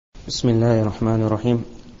بسم الله الرحمن الرحيم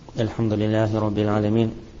الحمد لله رب العالمين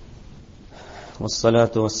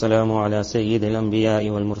والصلاة والسلام على سيد الأنبياء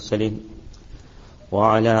والمرسلين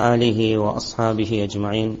وعلى آله وأصحابه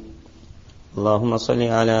أجمعين اللهم صل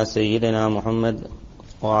على سيدنا محمد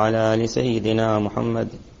وعلى آل سيدنا محمد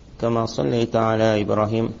كما صليت على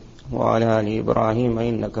إبراهيم وعلى آل إبراهيم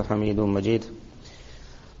إنك حميد مجيد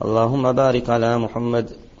اللهم بارك على محمد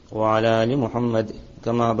وعلى آل محمد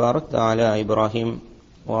كما باركت على إبراهيم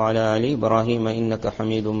وعلى آل إبراهيم إنك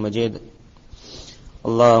حميد مجيد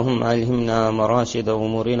اللهم ألهمنا مراشد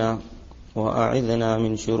أمورنا وأعذنا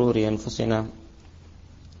من شرور أنفسنا.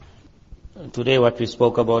 Today what we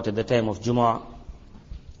spoke about at the time of Jumu'ah,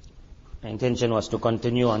 my intention was to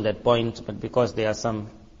continue on that point, but because there are some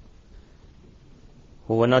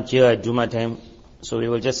who were not here at Jumu'ah time, so we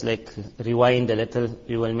will just rewind a little.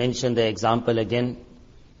 We will mention the example again,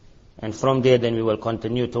 and from there then we will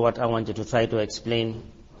continue to what I wanted to try to explain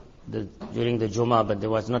during the Jumu'ah, but there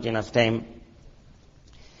was not enough time.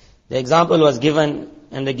 The example was given,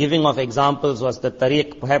 and the giving of examples was the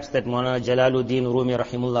tariq perhaps that Moulana Jalaluddin Rumi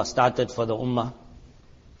rahimullah started for the ummah.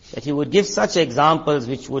 That he would give such examples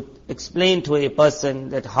which would explain to a person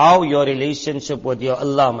that how your relationship with your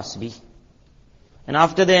Allah must be. And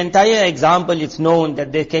after the entire example, it's known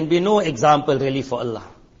that there can be no example really for Allah.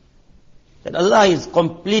 That Allah is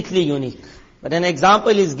completely unique. But an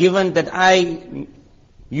example is given that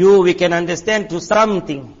we can understand to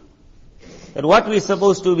something. That what we're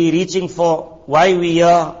supposed to be reaching for, why we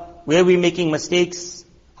are, where we're making mistakes,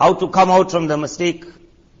 how to come out from the mistake,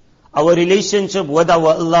 our relationship with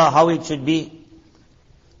our Allah, how it should be.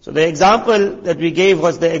 So the example that we gave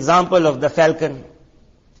was the example of the falcon.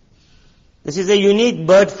 This is a unique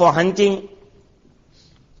bird for hunting.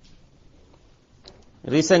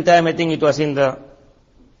 Recent time, I think it was in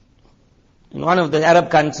one of the Arab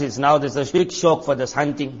countries, now there's a big shock for this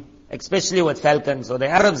hunting, especially with falcons. So the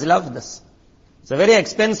Arabs love this. It's a very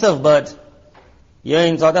expensive bird. Here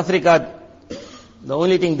in South Africa, the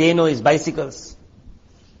only thing they know is bicycles.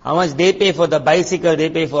 How much they pay for the bicycle, they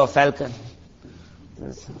pay for a falcon.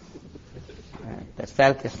 That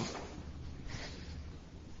falcon.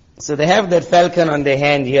 So they have that falcon on their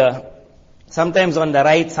hand here. Sometimes on the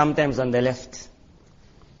right, sometimes on the left.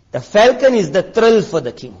 The falcon is the thrill for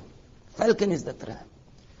the king. Falcon is the thrill.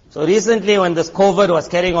 So recently when this COVID was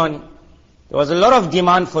carrying on, there was a lot of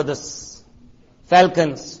demand for this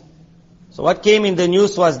falcons. So what came in the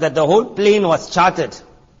news was that the whole plane was chartered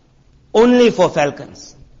only for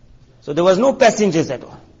falcons. So there was no passengers at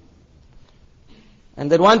all.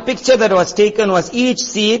 And that one picture that was taken was each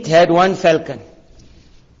seat had one falcon.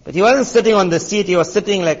 But he wasn't sitting on the seat, he was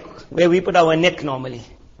sitting like where we put our neck normally.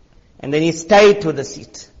 And then he's tied to the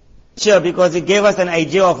seat. Because it gave us an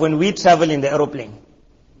idea of when we travel in the aeroplane.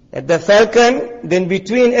 At the falcon, then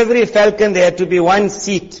between every falcon there had to be one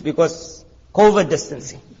seat because COVID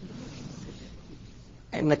distancing.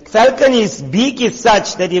 And the falcon's beak is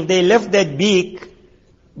such that if they left that beak,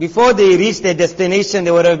 before they reached their destination,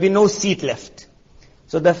 there would have been no seat left.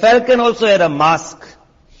 So the falcon also had a mask.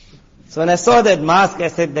 So when I saw that mask, I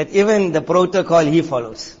said that even the protocol he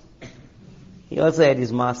follows. He also had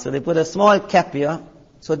his mask. So they put a small cap here.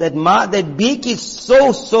 So that beak is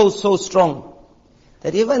so strong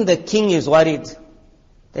that even the king is worried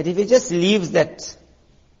that if he just leaves that,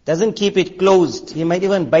 doesn't keep it closed, he might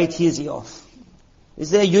even bite his ear off.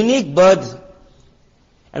 It's a unique bird.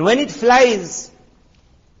 And when it flies,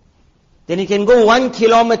 then it can go 1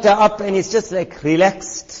 kilometer up and it's just like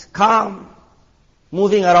relaxed, calm,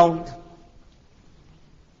 moving around.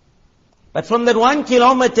 But from that 1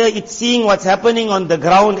 kilometer, it's seeing what's happening on the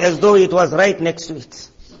ground as though it was right next to it.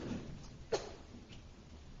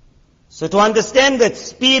 So to understand that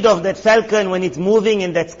speed of that falcon when it's moving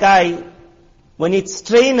in that sky, when its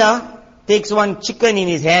trainer takes one chicken in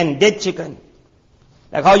his hand, dead chicken,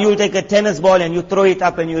 like how you take a tennis ball and you throw it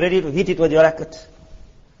up and you're ready to hit it with your racket.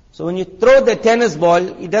 So when you throw the tennis ball,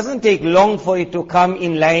 it doesn't take long for it to come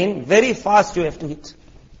in line, very fast you have to hit.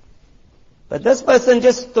 But this person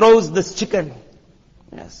just throws this chicken.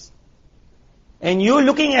 Yes. And you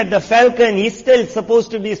looking at the falcon, he's still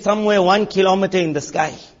supposed to be somewhere 1 kilometer in the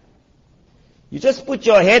sky. You just put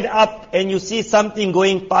your head up and you see something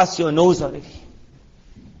going past your nose already.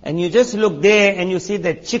 And you just look there and you see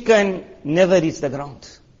that chicken never reached the ground.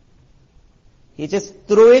 He just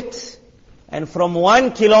threw it, and from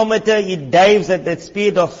 1 kilometer it dives at that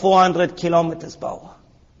speed of 400 kilometers per hour.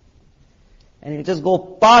 And it just go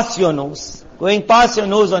past your nose. Going past your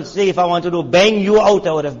nose, and say if I wanted to bang you out,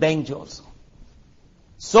 I would have banged you also.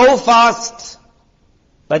 So fast,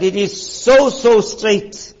 but it is so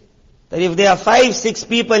straight that if there are 5, 6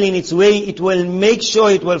 people in its way, it will make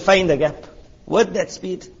sure it will find the gap with that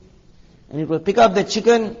speed. And it will pick up the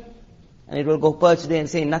chicken and it will go perch there and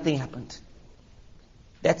say nothing happened.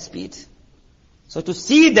 That speed. So to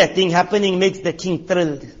see that thing happening makes the king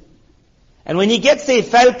thrilled. And when he gets a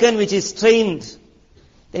falcon which is trained,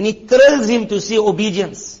 then it thrills him to see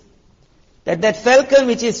obedience. That falcon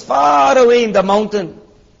which is far away in the mountain,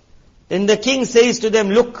 then the king says to them,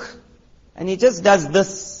 look, and he just does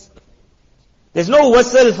this. There's no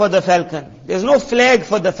whistle for the falcon. There's no flag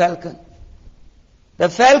for the falcon. The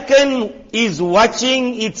falcon is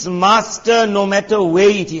watching its master no matter where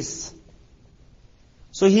it is.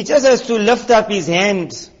 So he just has to lift up his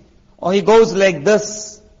hand, or he goes like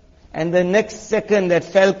this, and the next second that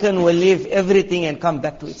falcon will leave everything and come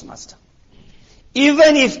back to its master.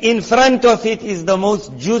 Even if in front of it is the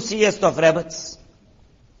most juiciest of rabbits.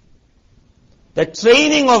 The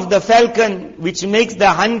training of the falcon, which makes the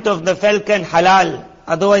hunt of the falcon halal,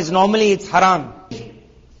 otherwise normally it's haram.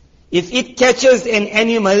 If it catches an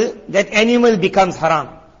animal, that animal becomes haram.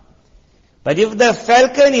 But if the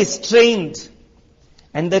falcon is trained,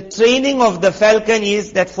 and the training of the falcon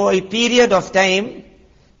is that for a period of time,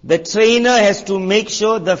 the trainer has to make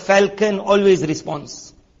sure the falcon always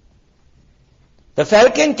responds. The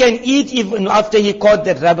falcon can eat even after he caught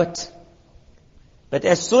that rabbit. But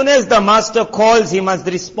as soon as the master calls, he must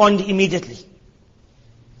respond immediately.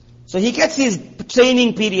 So he gets his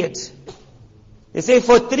training period. They say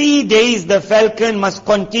for 3 days the falcon must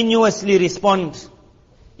continuously respond.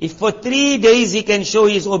 If for 3 days he can show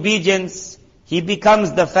his obedience, he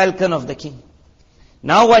becomes the falcon of the king.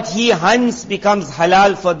 Now what he hunts becomes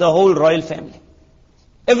halal for the whole royal family.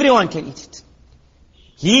 Everyone can eat it.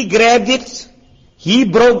 He grabbed it, he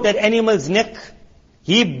broke that animal's neck,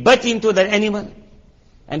 he bit into that animal.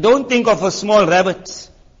 And don't think of a small rabbit.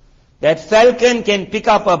 That falcon can pick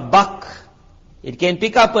up a buck, it can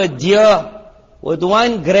pick up a deer with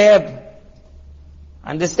one grab.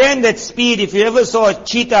 Understand that speed. If you ever saw a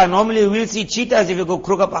cheetah, normally we'll see cheetahs if you go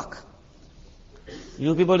Kruger Park.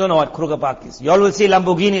 You people don't know what Kruger Park is. You all will see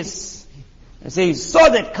Lamborghinis. And say, you saw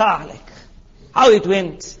that car, like, how it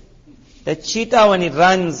went. The cheetah, when it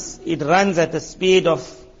runs at a speed of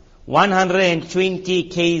 120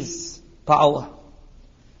 k's per hour.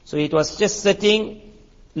 So it was just sitting,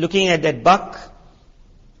 looking at that buck.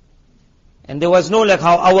 And there was no like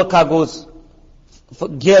how our car goes,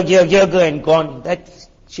 gear, and gone. That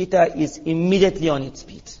cheetah is immediately on its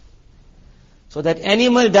feet. So that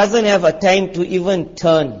animal doesn't have a time to even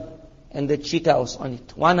turn, and the cheetah was on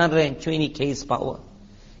it, 120 k's per hour.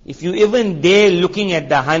 If you even dare looking at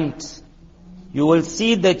the hunt, you will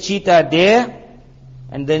see the cheetah there,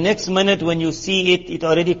 and the next minute when you see it, it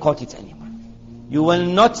already caught its animal. You will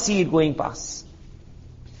not see it going past.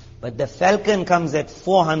 But the falcon comes at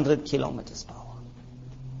 400 kilometers per hour.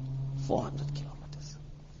 400 kilometers.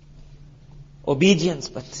 Obedience,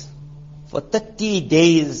 but for 30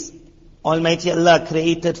 days, Almighty Allah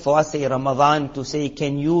created for us a Ramadan to say,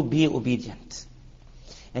 can you be obedient?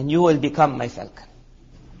 And you will become my falcon.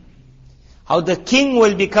 How the king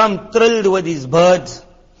will become thrilled with his bird.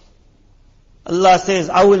 Allah says,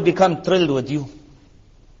 I will become thrilled with you.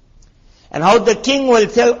 And how the king will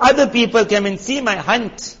tell other people, come and see my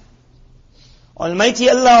hunt. Almighty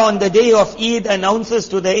Allah on the day of Eid announces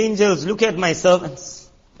to the angels, look at my servants.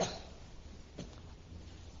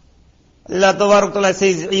 Allah Ta'ala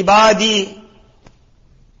says, Ibadi.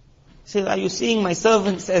 Says, are you seeing my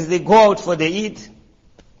servants as they go out for the Eid?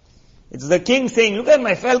 It's the king saying, look at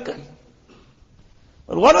my falcon.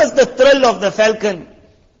 But what was the thrill of the falcon?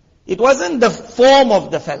 It wasn't the form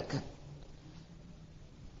of the falcon.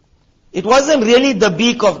 It wasn't really the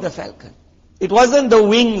beak of the falcon. It wasn't the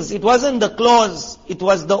wings. It wasn't the claws. It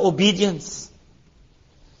was the obedience.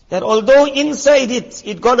 That although inside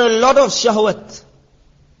it got a lot of shahwat.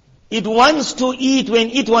 It wants to eat when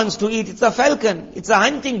it wants to eat. It's a falcon. It's a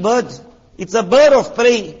hunting bird. It's a bird of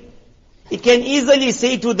prey. It can easily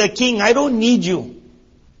say to the king, I don't need you.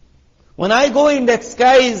 When I go in that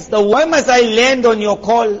skies, why must I land on your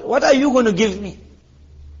call? What are you going to give me?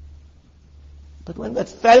 But when that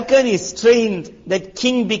falcon is trained, that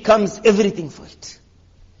king becomes everything for it.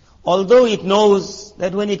 Although it knows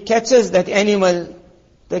that when it catches that animal,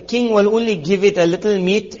 the king will only give it a little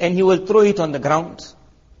meat and he will throw it on the ground.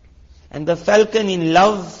 And the falcon in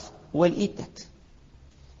love will eat that.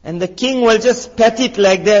 And the king will just pet it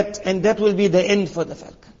like that, and that will be the end for the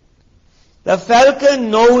falcon. The falcon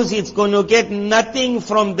knows it's going to get nothing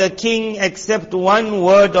from the king except one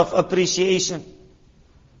word of appreciation.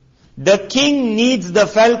 The king needs the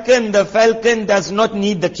falcon does not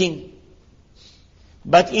need the king.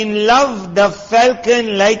 But in love, the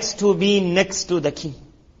falcon likes to be next to the king.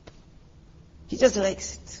 He just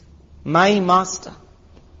likes it. My master.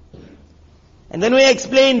 And then we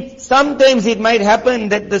explained, sometimes it might happen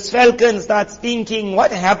that this falcon starts thinking,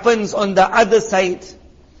 what happens on the other side?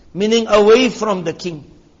 Meaning away from the king.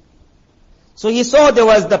 So he saw there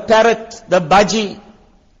was the parrot, the budgie,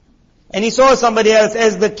 and he saw somebody else.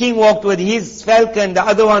 As the king walked with his falcon, the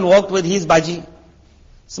other one walked with his budgie,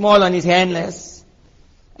 small on his handless.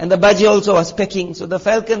 And the budgie also was pecking. So the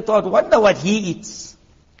falcon thought, wonder what he eats.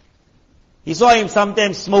 He saw him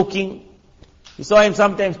sometimes smoking. He saw him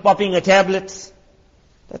sometimes popping a tablet.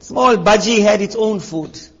 That small budgie had its own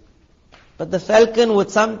food. But the falcon would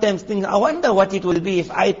sometimes think, I wonder what it will be if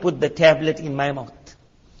I put the tablet in my mouth.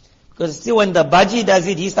 Because see, when the budgie does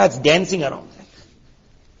it, he starts dancing around.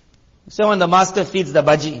 So when the master feeds the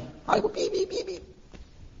budgie, I go beep, beep, beep, beep.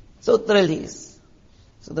 So thrilled he is.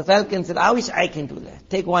 So the falcon said, I wish I can do that.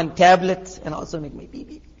 Take one tablet and also make me beep,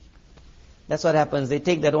 beep, beep. That's what happens. They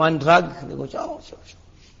take that one drug, they go, shoo, shoo, shoo.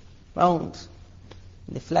 Round.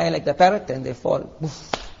 They fly like the parrot and they fall.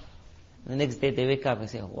 Woof. The next day they wake up and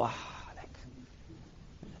say, wow.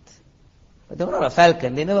 But they were not a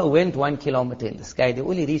falcon. They never went 1 kilometer in the sky. They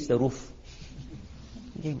only reached the roof.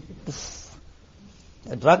 The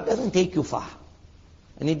drug doesn't take you far.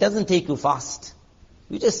 And it doesn't take you fast.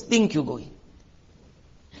 You just think you're going.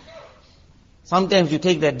 Sometimes you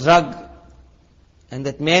take that drug and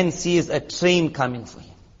that man sees a train coming for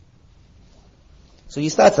him. So he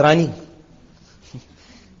starts running.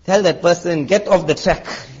 Tell that person, get off the track.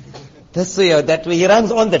 This way or that way. He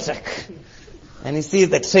runs on the track. And he sees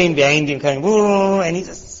the train behind him coming, and he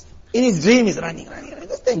just, in his dream he's running.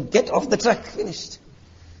 Just then get off the track, finished.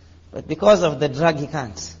 But because of the drug he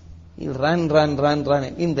can't. He'll run,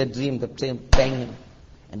 and in the dream the train bang him.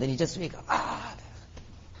 And then he just wake up.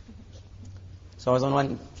 So I was on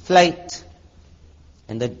one flight,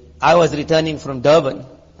 and I was returning from Durban,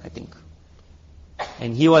 I think.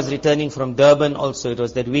 And he was returning from Durban also. It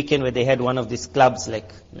was that weekend where they had one of these clubs,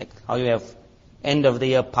 like how you have end of the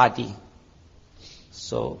year party.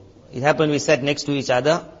 So it happened we sat next to each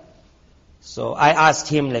other. So I asked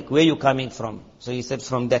him, where are you coming from? So he said,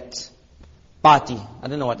 from that party. I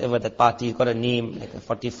don't know whatever that party, it's got a name, like a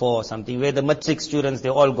 44 or something, where the matric students, they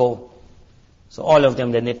all go. So all of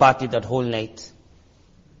them, then they partied that whole night.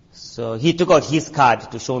 So he took out his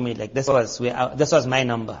card to show me, this was my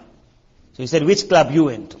number. So he said, which club you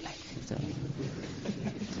went to?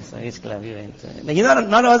 So which club you went to? He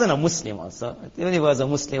wasn't a Muslim also. Even if he was a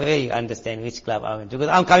Muslim, where you understand which club I went to?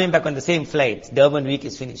 Because I'm coming back on the same flight. Durban week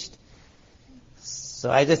is finished.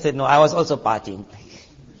 So I just said, no, I was also partying.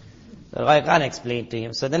 So I can't explain to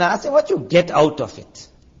him. So then I asked him, what you get out of it?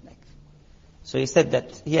 So he said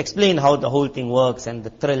that, he explained how the whole thing works and the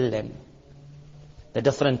thrill and the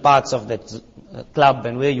different parts of that club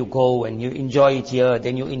and where you go and you enjoy it here,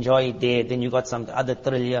 then you enjoy it there, then you got some other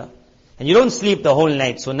thrill here. And you don't sleep the whole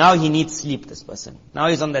night. So now he needs sleep, this person. Now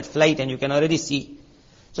he's on that flight and you can already see.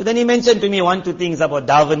 So then he mentioned to me 1-2 things about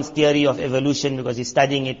Darwin's theory of evolution, because he's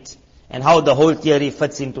studying it, and how the whole theory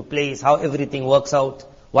fits into place, how everything works out,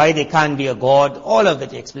 why there can't be a God, all of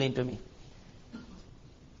that he explained to me.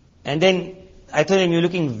 And then I told him, you're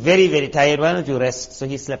looking very, very tired, why don't you rest? So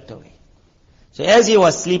he slept away. So as he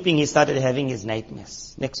was sleeping, he started having his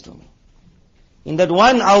nightmares next to me. In that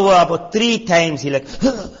 1 hour, about 3 times, he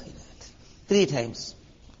 3 times.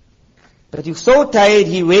 But he's so tired,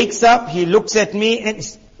 he wakes up, he looks at me, and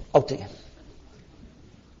is out again.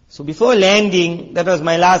 So before landing, that was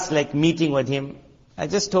my last meeting with him, I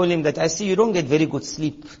just told him that I see you don't get very good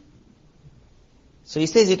sleep. So he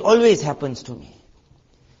says, it always happens to me.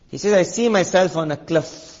 He says, I see myself on a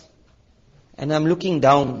cliff, and I'm looking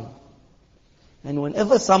down. And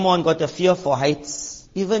whenever someone got a fear for heights,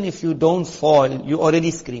 even if you don't fall, you're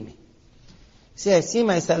already screaming. See, I see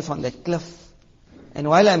myself on that cliff. And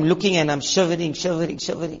while I'm looking and I'm shivering,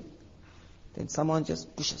 then someone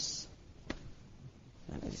just pushes.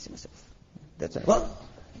 And I see myself. That's why, whoa!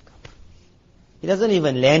 He doesn't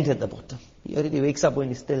even land at the bottom. He already wakes up when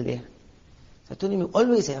he's still there. So I told him, you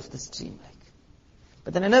always have this dream.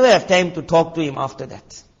 But then I never have time to talk to him after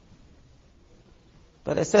that.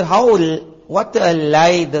 But I said, what a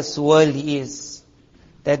lie this world is.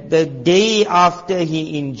 That the day after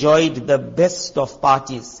he enjoyed the best of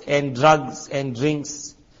parties and drugs and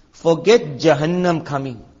drinks, forget Jahannam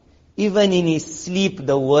coming. Even in his sleep,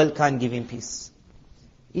 the world can't give him peace.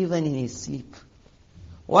 Even in his sleep.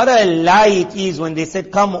 What a lie it is when they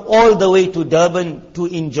said, come all the way to Durban to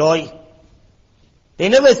enjoy. They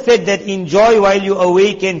never said that enjoy while you're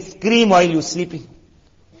awake and scream while you're sleeping.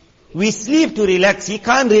 We sleep to relax. He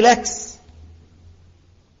can't relax.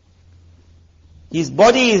 His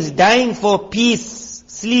body is dying for peace,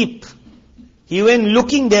 sleep. He went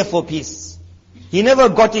looking there for peace. He never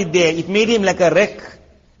got it there. It made him like a wreck.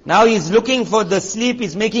 Now he's looking for the sleep,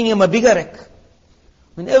 it's making him a bigger wreck.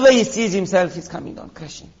 Whenever he sees himself, he's coming down,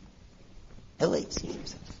 crashing. Whenever he sees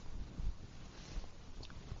himself.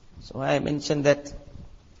 So I mentioned that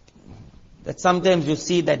sometimes you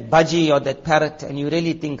see that budgie or that parrot and you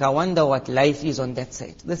really think, I wonder what life is on that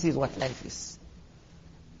side. This is what life is.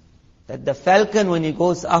 That the falcon, when he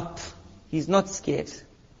goes up, he's not scared.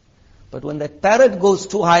 But when that parrot goes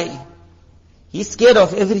too high, he's scared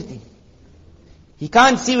of everything. He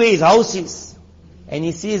can't see where his house is. And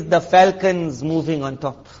he sees the falcons moving on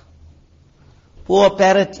top. Poor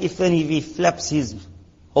parrot, even if he flaps his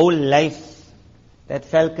whole life, that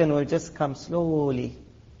falcon will just come slowly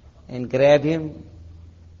and grab him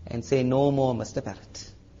and say, no more, Mr.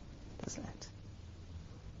 Parrot. That's that.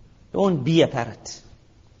 Don't be a parrot.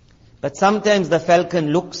 But sometimes the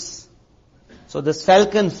falcon looks. So this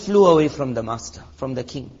falcon flew away from the master, from the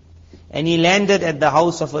king. And he landed at the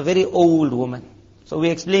house of a very old woman. So we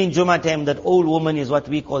explained Jummah time that old woman is what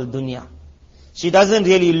we call dunya. She doesn't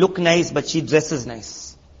really look nice, but she dresses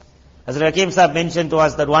nice. Hazrat Hakim Sahib mentioned to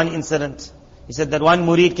us that one incident. He said that one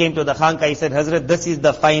murid came to the Khanka. He said, Hazrat, this is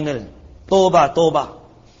the final. Toba, Toba.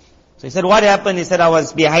 So he said, what happened? He said, I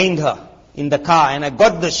was behind her in the car and I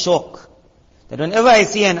got the shock that whenever I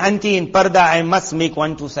see an auntie in parda, I must make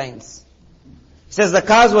 1-2 signs. He says, the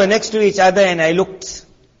cars were next to each other and I looked.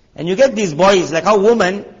 And you get these boys, like how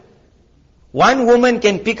one woman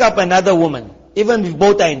can pick up another woman, even if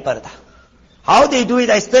both are in parda. How they do it,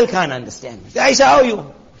 I still can't understand. Aisha, how are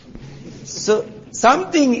you? So,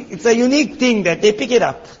 it's a unique thing that they pick it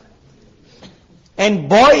up. And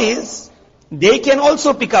boys, they can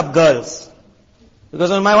also pick up girls. Because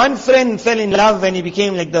when my one friend fell in love and he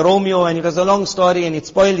became like the Romeo, and it was a long story and it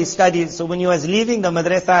spoiled his studies. So when he was leaving the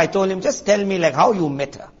madrasa, I told him, just tell me like how you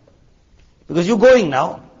met her. Because you're going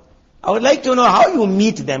now. I would like to know how you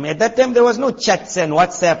meet them. At that time there was no chats and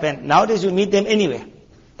WhatsApp, and nowadays you meet them anywhere.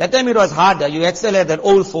 That time it was harder. You still had that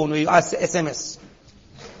old phone where you ask SMS.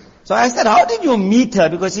 So I said, how did you meet her?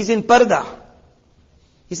 Because she's in parda.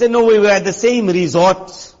 He said, no, we were at the same resort.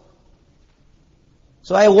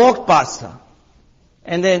 So I walked past her.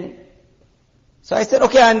 And then, so I said,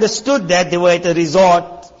 okay, I understood that they were at a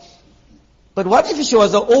resort. But what if she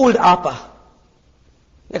was an old appa?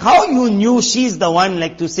 Like how you knew she's the one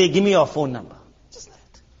like to say, give me your phone number. Just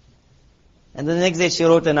like that. And the next day she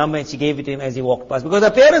wrote a number and she gave it to him as he walked past. Because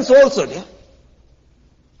the parents were also there.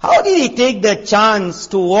 How did he take the chance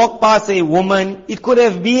to walk past a woman? It could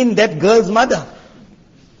have been that girl's mother.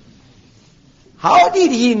 How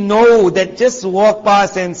did he know that just walk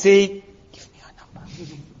past and say, give me your number?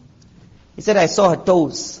 He said, I saw her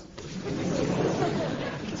toes.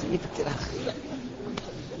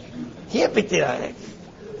 Here, Pitira.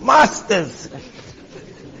 Masters.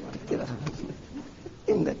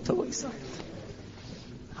 In the toes.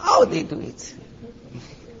 How they do it?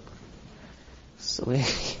 So,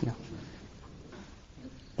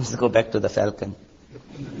 let's go back to the falcon.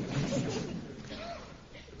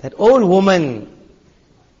 That old woman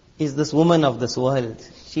is this woman of this world.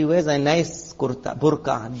 She wears a nice kurta,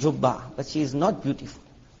 burqa, jubba, but she is not beautiful.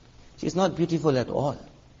 She is not beautiful at all.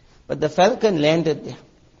 But the falcon landed there.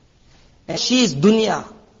 And she is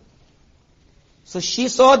dunya. So she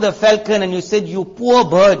saw the falcon and you said, you poor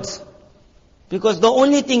bird. Because the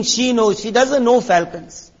only thing she knows, she doesn't know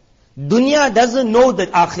falcons. Dunya doesn't know the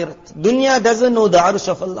akhirat. Dunya doesn't know the arsh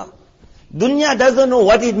of Allah. Dunya doesn't know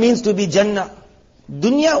what it means to be Jannah.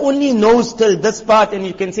 Dunya only knows till this part, and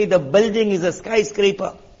you can say the building is a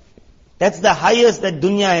skyscraper. That's the highest that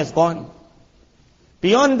dunya has gone.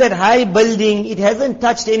 Beyond that high building, it hasn't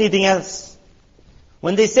touched anything else.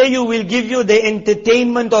 When they say you will give you the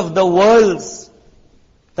entertainment of the worlds,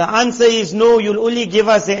 the answer is no, you'll only give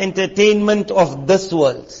us the entertainment of this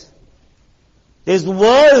world. There's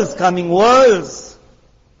worlds coming, worlds.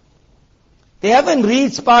 They haven't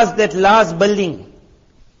reached past that last building.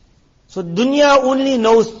 So dunya only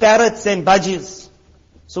knows parrots and budgies.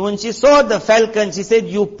 So when she saw the falcon, she said,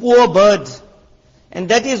 you poor bird. And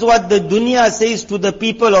that is what the dunya says to the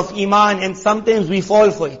people of Iman, and sometimes we fall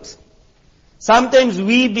for it. Sometimes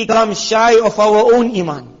we become shy of our own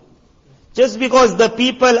Iman. Just because the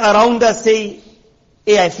people around us say,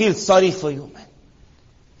 hey, I feel sorry for you, man.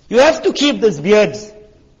 You have to keep this beard.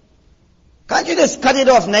 Can't you just cut it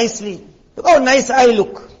off nicely? Look how nice I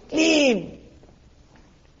look. Clean.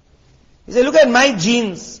 He said, look at my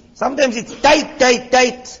jeans. Sometimes it's tight.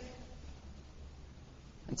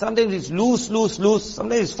 And sometimes it's loose.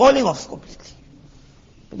 Sometimes it's falling off completely.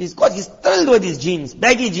 But he's thrilled with his jeans,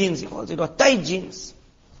 baggy jeans, he calls it, or tight jeans.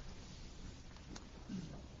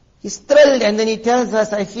 He's thrilled, and then he tells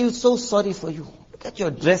us, I feel so sorry for you. Look at your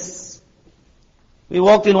dress. We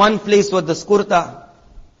walked in one place with the skurta.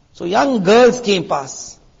 So young girls came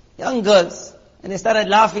past. Young girls. And they started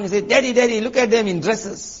laughing and said, Daddy, Daddy, look at them in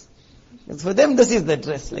dresses. And for them, this is the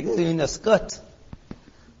dress, like they're in a skirt.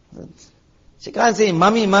 She can't say,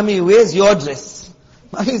 Mommy, Mommy, where's your dress?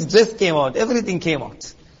 Mommy's dress came out. Everything came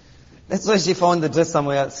out. That's why she found the dress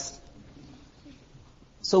somewhere else.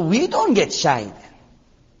 So we don't get shy then.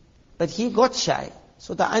 But he got shy.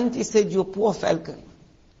 So the auntie said, you poor falcon.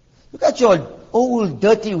 Look at your old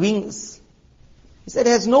dirty wings. He said,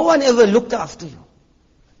 has no one ever looked after you?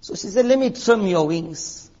 So she said, let me trim your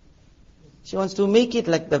wings. She wants to make it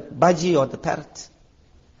like the budgie or the parrot.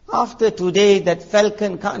 After today, that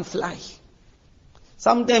falcon can't fly.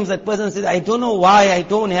 Sometimes that person says, I don't know why I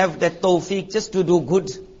don't have that tawfiq just to do good.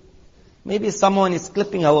 Maybe someone is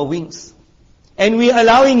clipping our wings. And we're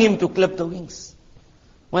allowing him to clip the wings.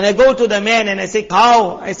 When I go to the man and I say,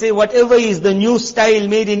 how? I say, whatever is the new style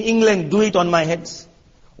made in England, do it on my head.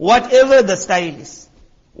 Whatever the style is.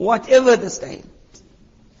 Whatever the style.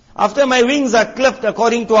 After my wings are clipped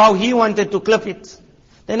according to how he wanted to clip it,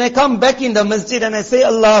 then I come back in the masjid and I say,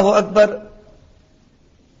 Allahu Akbar.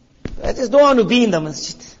 I just don't want to be in the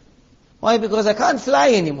masjid. Why? Because I can't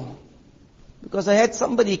fly anymore. Because I had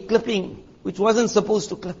somebody clipping which wasn't supposed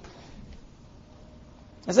to clip.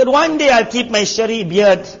 I said, one day I'll keep my shari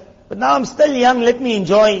beard. But now I'm still young, let me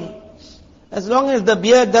enjoy. As long as the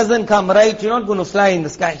beard doesn't come right, you're not going to fly in the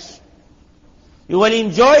sky. You will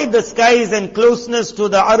enjoy the skies and closeness to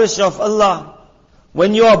the arsh of Allah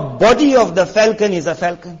when your body of the falcon is a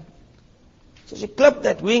falcon. So she clipped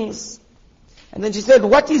that wings. And then she said,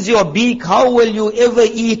 what is your beak? How will you ever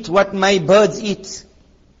eat what my birds eat?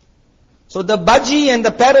 So the budgie and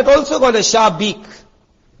the parrot also got a sharp beak.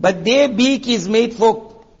 But their beak is made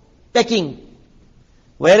for pecking.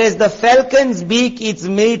 Whereas the falcon's beak is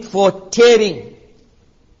made for tearing.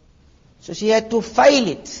 So she had to file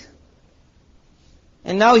it.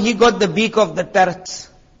 And now he got the beak of the parrot.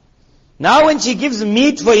 Now when she gives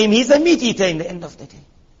meat for him, he's a meat eater in the end of the day.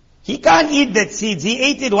 He can't eat that seeds. He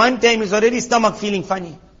ate it one time, his already stomach feeling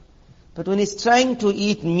funny. But when he's trying to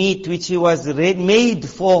eat meat which he was made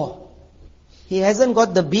for, he hasn't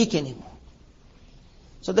got the beak anymore.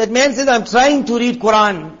 So that man says, I'm trying to read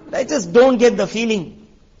Quran, but I just don't get the feeling.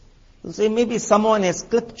 He'll say, maybe someone has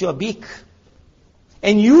clipped your beak.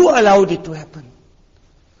 And you allowed it to happen.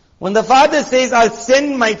 When the father says, I'll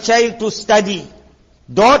send my child to study,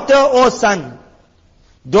 daughter or son,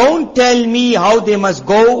 don't tell me how they must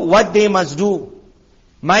go, what they must do.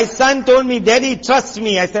 My son told me, Daddy, trust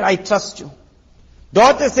me. I said, I trust you.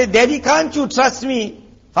 Daughter said, Daddy, can't you trust me?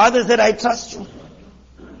 Father said, I trust you.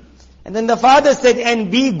 And then the father said,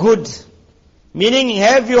 and be good. Meaning,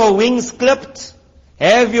 have your wings clipped,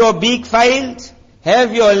 have your beak filed,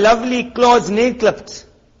 have your lovely claws nail clipped.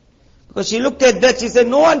 Because she looked at that, she said,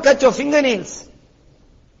 no one cut your fingernails.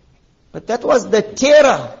 But that was the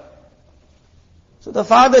terror. So the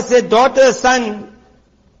father said, daughter, son,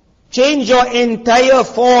 change your entire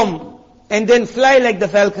form and then fly like the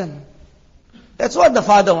falcon. That's what the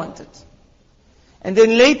father wanted. And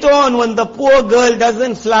then later on, when the poor girl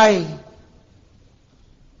doesn't fly,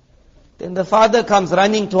 then the father comes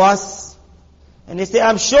running to us and he says,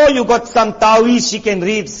 I'm sure you got some ta'weez she can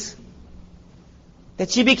read.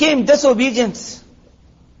 That she became disobedient.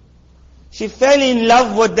 She fell in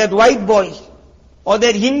love with that white boy or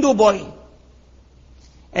that Hindu boy.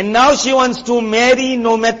 And now she wants to marry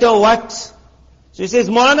no matter what. So he says,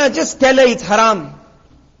 Moulana, just tell her it's haram.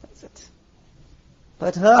 That's it.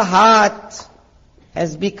 But her heart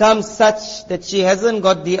has become such that she hasn't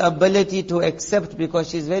got the ability to accept because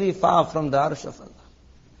she's very far from the arsh of Allah.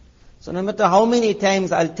 So no matter how many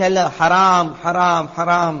times I'll tell her haram, haram,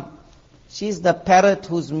 haram, she's the parrot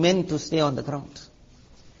who's meant to stay on the ground.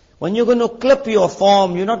 When you're going to clip your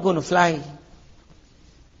form, you're not going to fly.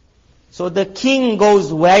 So the king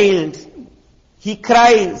goes wild. He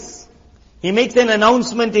cries. He makes an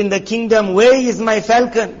announcement in the kingdom, where is my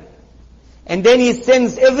falcon? And then he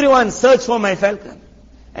sends everyone, search for my falcon.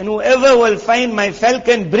 And whoever will find my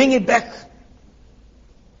falcon, bring it back.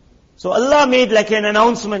 So Allah made like an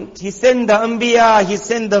announcement. He sent the Anbiya, He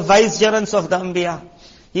sent the vicegerents of the Anbiya.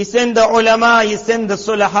 He sent the ulama, He sent the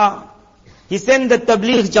sulaha. He sent the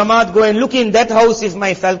tabligh jamaat, go and look in that house if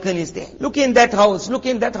my falcon is there. Look in that house, look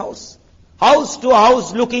in that house. House to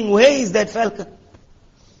house looking, where is that falcon?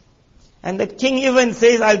 And the king even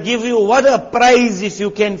says, I'll give you what a prize if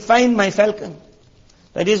you can find my falcon.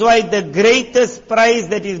 That is why the greatest prize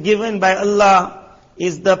that is given by Allah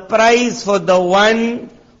is the prize for the one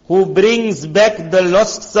who brings back the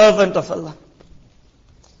lost servant of Allah.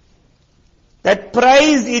 That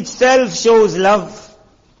prize itself shows love.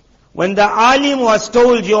 When the alim was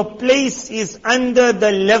told, your place is under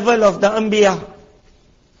the level of the Anbiya,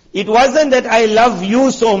 it wasn't that I love you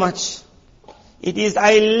so much. It is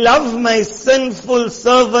I love my sinful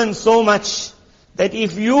servant so much that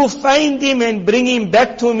if you find him and bring him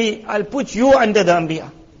back to me, I'll put you under the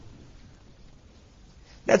Anbiya.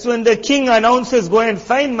 That's when the king announces, go and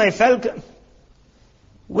find my falcon.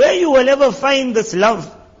 Where you will ever find this love?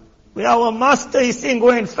 Where our master is saying,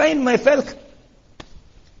 go and find my falcon.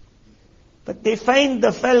 But they find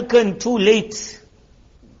the falcon too late.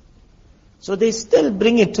 So they still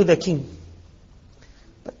bring it to the king.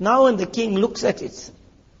 But now when the king looks at it,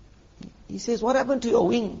 he says, what happened to your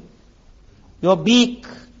wing? Your beak,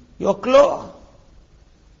 your claw?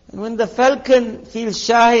 And when the falcon feels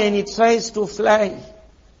shy and he tries to fly,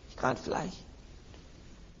 he can't fly.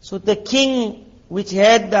 So the king, which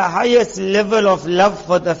had the highest level of love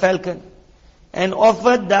for the falcon and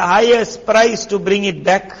offered the highest price to bring it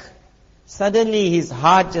back, suddenly his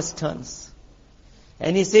heart just turns.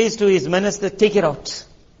 And he says to his minister, take it out.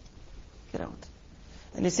 Get out.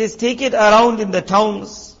 And he says, take it around in the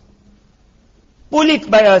towns. Pull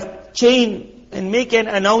it by a chain and make an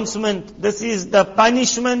announcement. This is the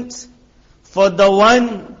punishment for the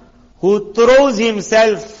one who throws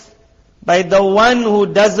himself by the one who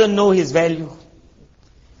doesn't know his value.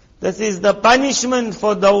 This is the punishment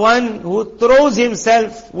for the one who throws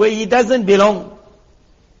himself where he doesn't belong.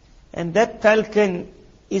 And that falcon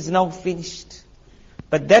is now finished.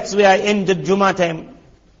 But that's where I ended Jummah time.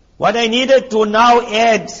 What I needed to now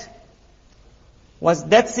add was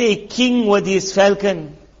that's a king with his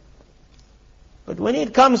falcon. But when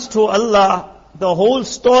it comes to Allah, the whole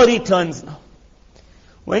story turns now.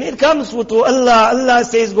 When it comes to Allah, Allah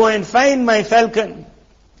says, go and find my falcon.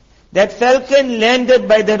 That falcon landed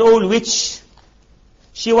by that old witch.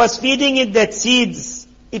 She was feeding it that seeds.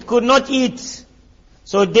 It could not eat.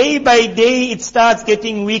 So day by day it starts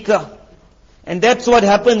getting weaker. And that's what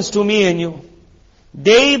happens to me and you.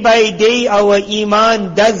 Day by day our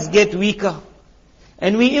iman does get weaker.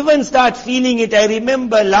 And we even start feeling it. I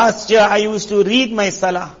remember last year I used to read my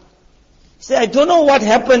salah. Say, I don't know what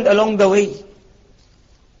happened along the way.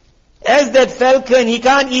 As that falcon, he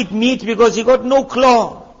can't eat meat because he got no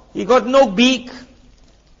claw. He got no beak.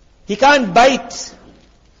 He can't bite.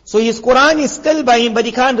 So his Quran is still by him, but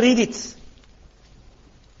he can't read it.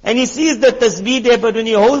 And he sees the tasbih there, but when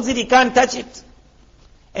he holds it, he can't touch it.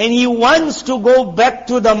 And he wants to go back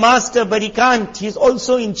to the master, but he can't. He's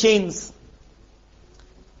also in chains.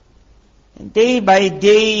 And day by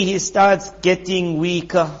day, he starts getting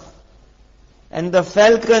weaker. And the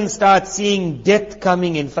falcon starts seeing death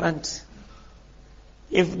coming in front.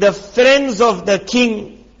 If the friends of the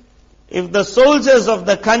king, if the soldiers of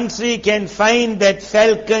the country can find that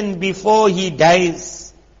falcon before he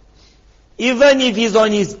dies, even if he's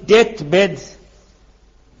on his deathbed,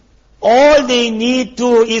 all they need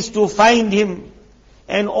to is to find him.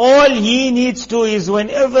 And all he needs to is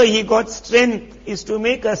whenever he got strength is to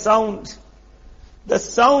make a sound. The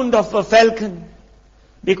sound of a falcon.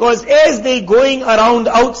 Because as they going around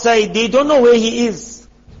outside, they don't know where he is.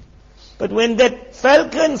 But when that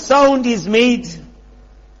falcon sound is made,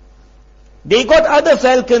 they got other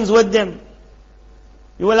falcons with them.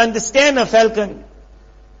 You will understand a falcon.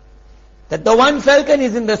 That the one falcon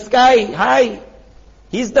is in the sky, high.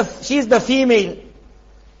 She's the female.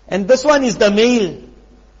 And this one is the male.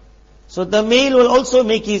 So the male will also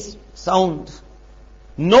make his sound.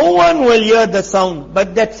 No one will hear the sound,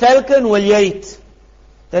 but that falcon will hear it.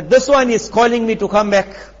 That this one is calling me to come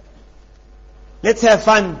back. Let's have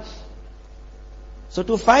fun. So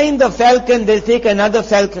to find the falcon, they'll take another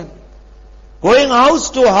falcon. Going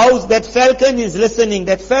house to house, that falcon is listening.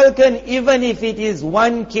 That falcon, even if it is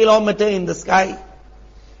 1 kilometer in the sky,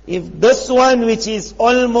 if this one which is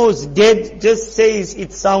almost dead just says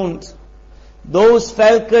its sound, those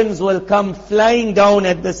falcons will come flying down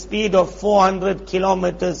at the speed of 400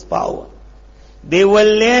 kilometers per hour. They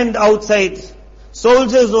will land outside.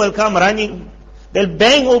 Soldiers will come running. They'll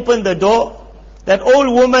bang open the door. That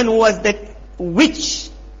old woman who was that witch,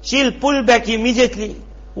 she'll pull back immediately.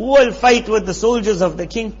 Who will fight with the soldiers of the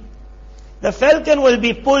king? The falcon will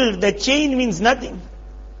be pulled. The chain means nothing.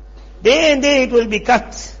 Day and day it will be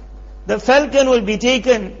cut. The falcon will be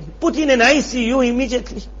taken, put in an ICU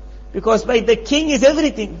immediately. Because by the king is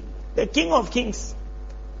everything. The king of kings.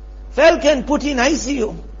 Falcon put in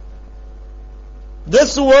ICU.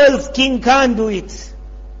 This world's king can't do it.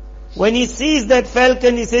 When he sees that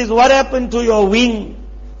falcon, he says, what happened to your wing?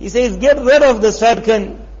 He says, get rid of this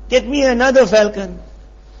falcon. Get me another falcon.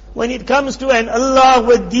 When it comes to an Allah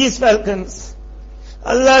with these falcons,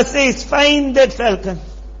 Allah says, find that falcon.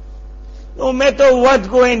 No matter what,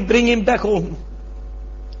 go and bring him back home.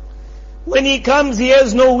 When he comes, he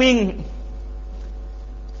has no wing.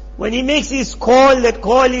 When he makes his call, that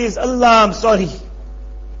call is, Allah, I'm sorry.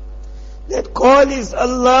 That call is,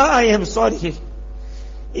 Allah, I am sorry.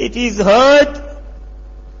 It is heard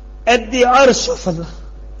at the arsh of Allah.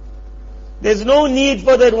 There's no need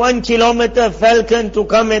for that 1 kilometer falcon to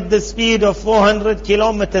come at the speed of 400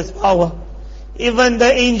 kilometers per hour. Even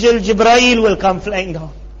the angel Jibrail will come flying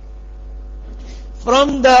down.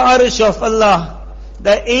 From the arsh of Allah,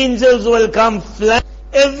 the angels will come flying.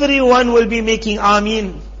 Everyone will be making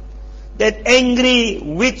Ameen. That angry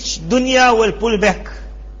witch dunya will pull back.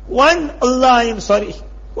 One, Allah, I am sorry.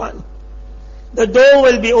 One. The door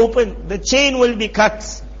will be open. The chain will be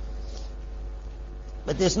cut.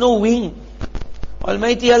 But there's no wing.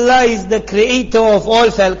 Almighty Allah is the creator of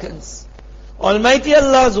all falcons. Almighty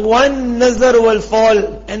Allah's one nazar will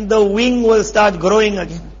fall and the wing will start growing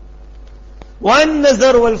again. One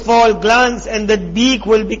nazar will fall, glance, and that beak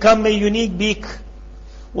will become a unique beak.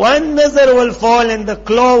 One nazar will fall and the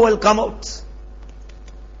claw will come out.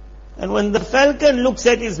 And when the falcon looks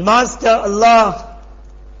at his master, Allah,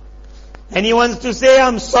 and he wants to say,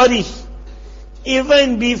 I'm sorry.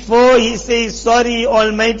 Even before he says sorry,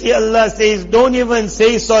 Almighty Allah says, don't even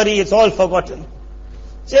say sorry, it's all forgotten.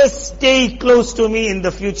 Just stay close to me in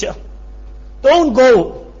the future. Don't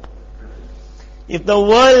go. If the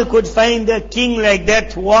world could find a king like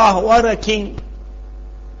that, wow, what a king,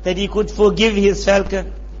 that he could forgive his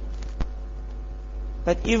falcon.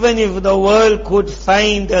 But even if the world could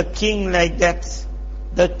find a king like that,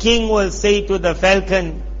 the king will say to the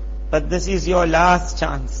falcon, but this is your last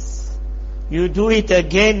chance. You do it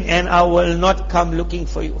again and I will not come looking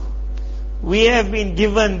for you. We have been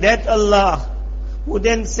given that Allah who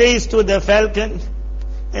then says to the falcon,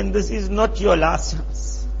 and this is not your last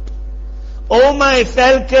chance. Oh my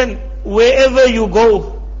falcon, wherever you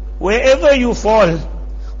go, wherever you fall,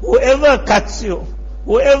 whoever cuts you,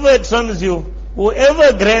 whoever trims you,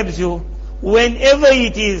 whoever grabs you, whenever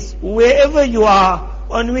it is, wherever you are,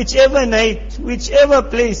 on whichever night, whichever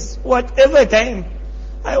place, whatever time,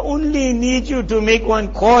 I only need you to make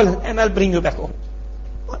one call and I'll bring you back home.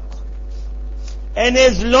 And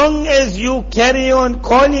as long as you carry on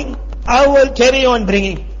calling, I will carry on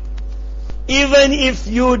bringing. Even if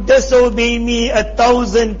you disobey me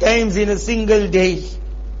 1,000 times in a single day,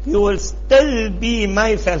 you will still be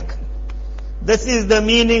my falcon. This is the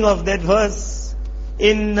meaning of that verse.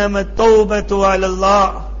 إِنَّمَا التَّوْبَةُ عَلَى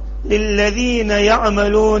اللَّهِ لِلَّذِينَ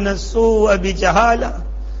يَعْمَلُونَ السُّوءَ بِجَهَالَةٍ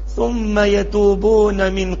ثُمَّ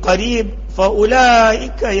يَتُوبُونَ مِنْ قَرِيبٍ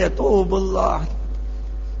فَأُولَٰئِكَ يَتُوبُ اللَّهُ.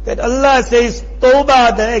 That Allah says,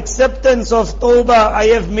 Tawbah, the acceptance of Tawbah, I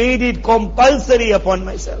have made it compulsory upon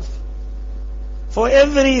myself. For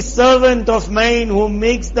every servant of mine who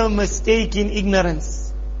makes the mistake in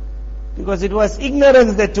ignorance. Because it was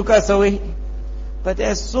ignorance that took us away. But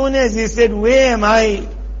as soon as he said, where am I?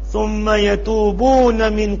 ثُمَّ يَتُوبُونَ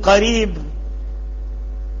مِنْ قَرِيبٍ.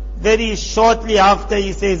 Very shortly after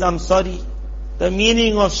he says, I'm sorry. The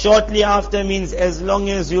meaning of shortly after means as long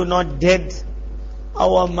as you're not dead.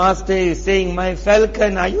 Our master is saying, my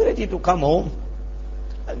falcon, are you ready to come home?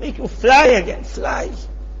 I'll make you fly again, fly.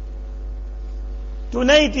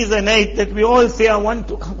 Tonight is a night that we all say, I want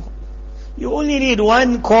to come home. You only need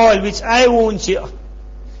one call which I won't hear.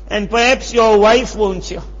 And perhaps your wife won't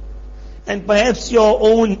hear. And perhaps your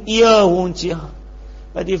own ear won't hear.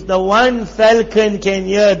 But if the one falcon can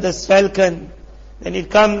hear this falcon, then it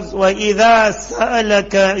comes, وَإِذَا سَأَلَكَ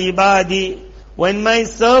عِبَادِي. When my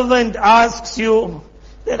servant asks you,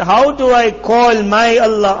 that how do I call my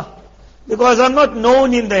Allah? Because I'm not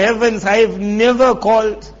known in the heavens, I have never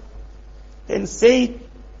called. Then say,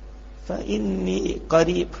 فَإِنِّي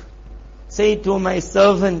قَرِيبٌ. Say to my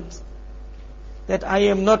servant, that I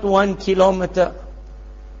am not 1 kilometer,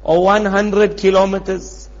 or 100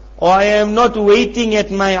 kilometers, or I am not waiting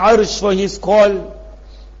at my arsh for his call.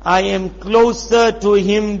 I am closer to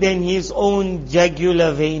him than his own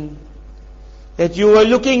jugular vein. That you were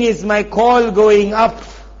looking is my call going up.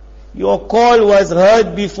 Your call was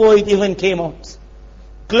heard before it even came out.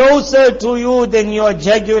 Closer to you than your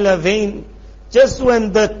jugular vein. Just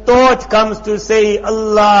when the thought comes to say,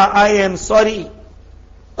 Allah, I am sorry.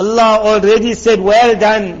 Allah already said, well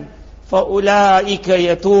done. فَأُولَٰئِكَ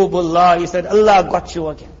يَتُوبُ اللَّهِ. He said, Allah got you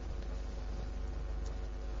again.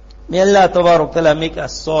 May Allah Tabarak Ta'ala make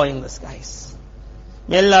us soar in the skies.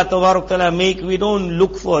 May Allah Tabarak Ta'ala make, we don't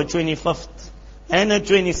look for a 25th and a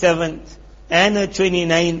 27th and a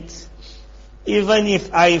 29th, even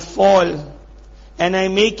if I fall and I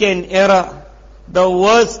make an error, the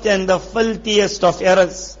worst and the filthiest of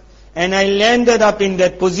errors, and I landed up in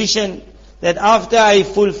that position that after I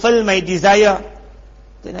fulfill my desire,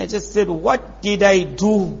 then I just said, what did I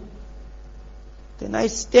do? Then I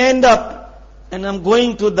stand up and I'm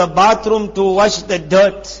going to the bathroom to wash the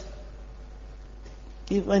dirt.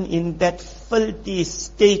 Even in that filthy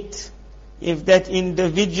state, if that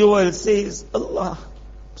individual says, Allah,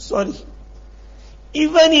 sorry,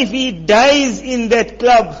 even if he dies in that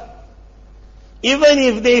club, even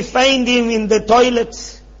if they find him in the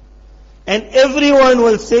toilet, and everyone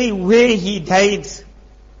will say where he died,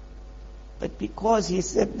 but because he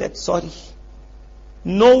said that sorry,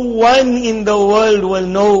 no one in the world will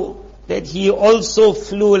know that he also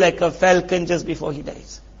flew like a falcon just before he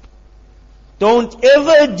dies. Don't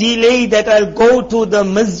ever delay that I'll go to the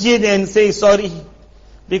masjid and say sorry,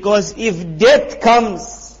 because if death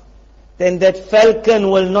comes, then that falcon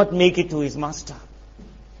will not make it to his master.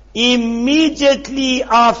 Immediately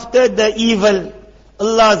after the evil,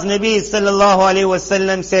 Allah's Nabi sallallahu alayhi wa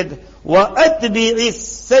sallam said, وَأَتْبِعِ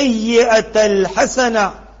السَّيِّئَةَ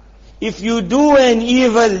الْحَسَنَةِ. If you do an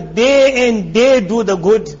evil, day and day do the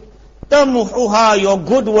good. تَمُحُهَا. Your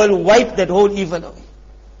good will wipe that whole evil away.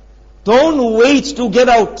 Don't wait to get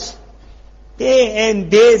out. Day and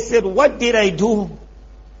day said, what did I do?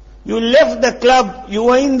 You left the club, you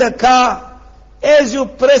were in the car. As you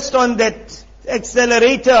pressed on that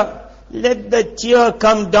accelerator, let the tear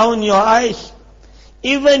come down your eye.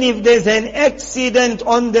 Even if there's an accident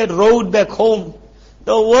on that road back home,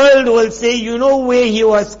 the world will say, you know where he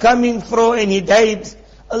was coming from and he died.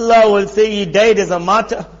 Allah will say he died as a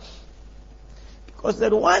martyr. Because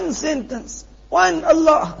that one sentence, one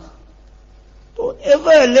Allah. Don't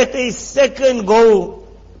ever let a second go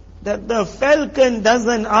that the falcon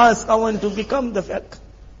doesn't ask, I want to become the falcon.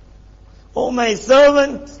 Oh my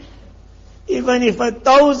servant, even if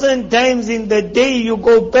 1,000 times in the day you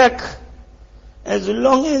go back, as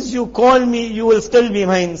long as you call me, you will still be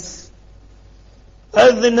mine.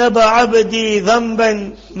 أَذْنَبَ عَبْدِي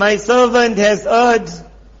ذَنْبًا. My servant has erred.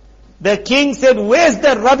 The king said, where's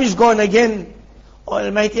that rubbish gone again?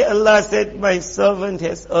 Almighty Allah said, my servant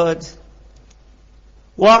has erred.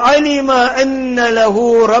 وَعَلِمَ أَنَّ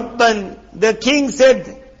لَهُ رَبًّا. The king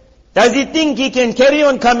said, does he think he can carry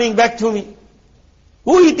on coming back to me?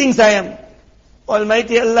 Who he thinks I am?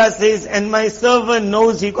 Almighty Allah says, and my servant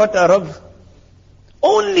knows he got a Rabb.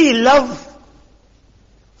 Only love.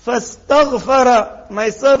 فَاسْتَغْفَرَ. My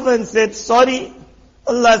servant said, sorry.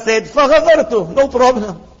 Allah said, فَغَفَرْتُ. No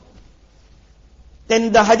problem.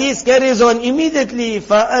 Then the hadith carries on immediately.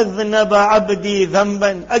 فَأَذْنَبَ عَبْدِي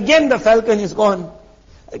ذَنْبًا. Again the falcon is gone.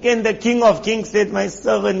 Again the King of Kings said, my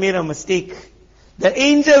servant made a mistake. The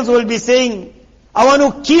angels will be saying, I want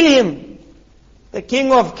to kill him. The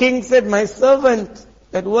King of Kings said, my servant,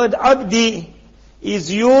 that word abdi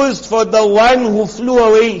is used for the one who flew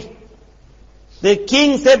away. The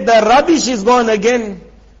king said, the rubbish is gone again.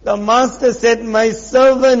 The master said, my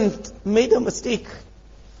servant made a mistake.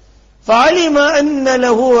 فَعَلِمَ أَنَّ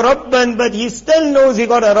لَهُ رَبًّا. But he still knows he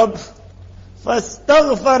got a Rabb.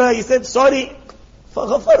 فَاسْتَغْفَرَ. He said, sorry.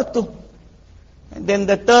 فَغَفَرْتُ. And then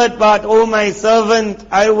the third part, oh my servant,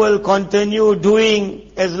 I will continue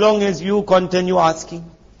doing as long as you continue asking.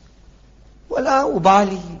 وَلَا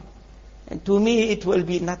أُبَالِي. And to me it will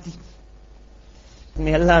be nothing.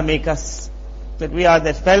 May Allah make us that we are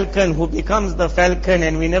the falcon who becomes the falcon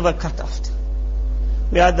and we never cut off.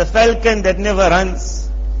 We are the falcon that never runs.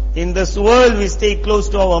 In this world we stay close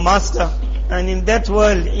to our master. And in that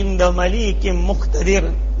world, in the Malikim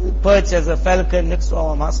Muqtadir, we perch as a falcon next to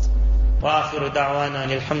our master. وآخر دعوانا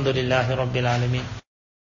الحمد لله رب العالمين.